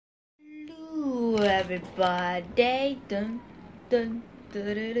everybody. Dun, dun, dun,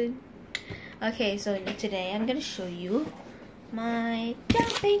 dun, dun. Okay, so today I'm gonna show you my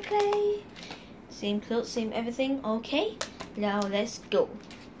jumping clay. Same clothes, same everything. Okay, now let's go.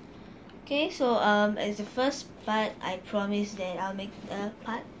 Okay, so as the first part, I promise that I'll make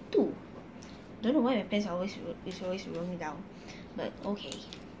part 2. Don't know why my pants are always rolling down, but okay.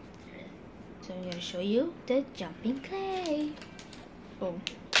 So I'm gonna show you the jumping clay. Oh,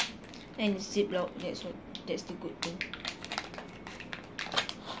 and it's ziplock. That's the good thing.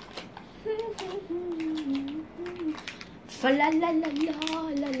 Fa la la la la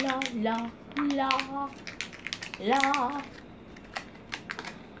la la la la.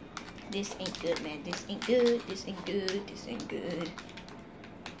 This ain't good, man. This ain't good. This ain't good. This ain't good.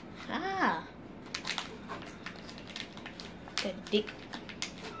 Ah, the dick.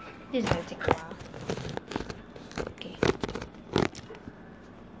 This is gonna take a while. Okay.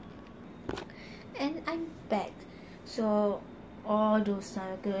 And I'm back. So all those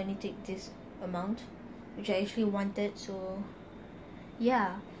time I could only take this amount, which I actually wanted. So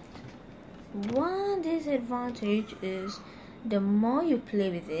yeah. One disadvantage is the more you play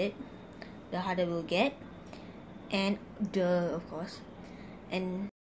with it, the harder it will get. And of course. And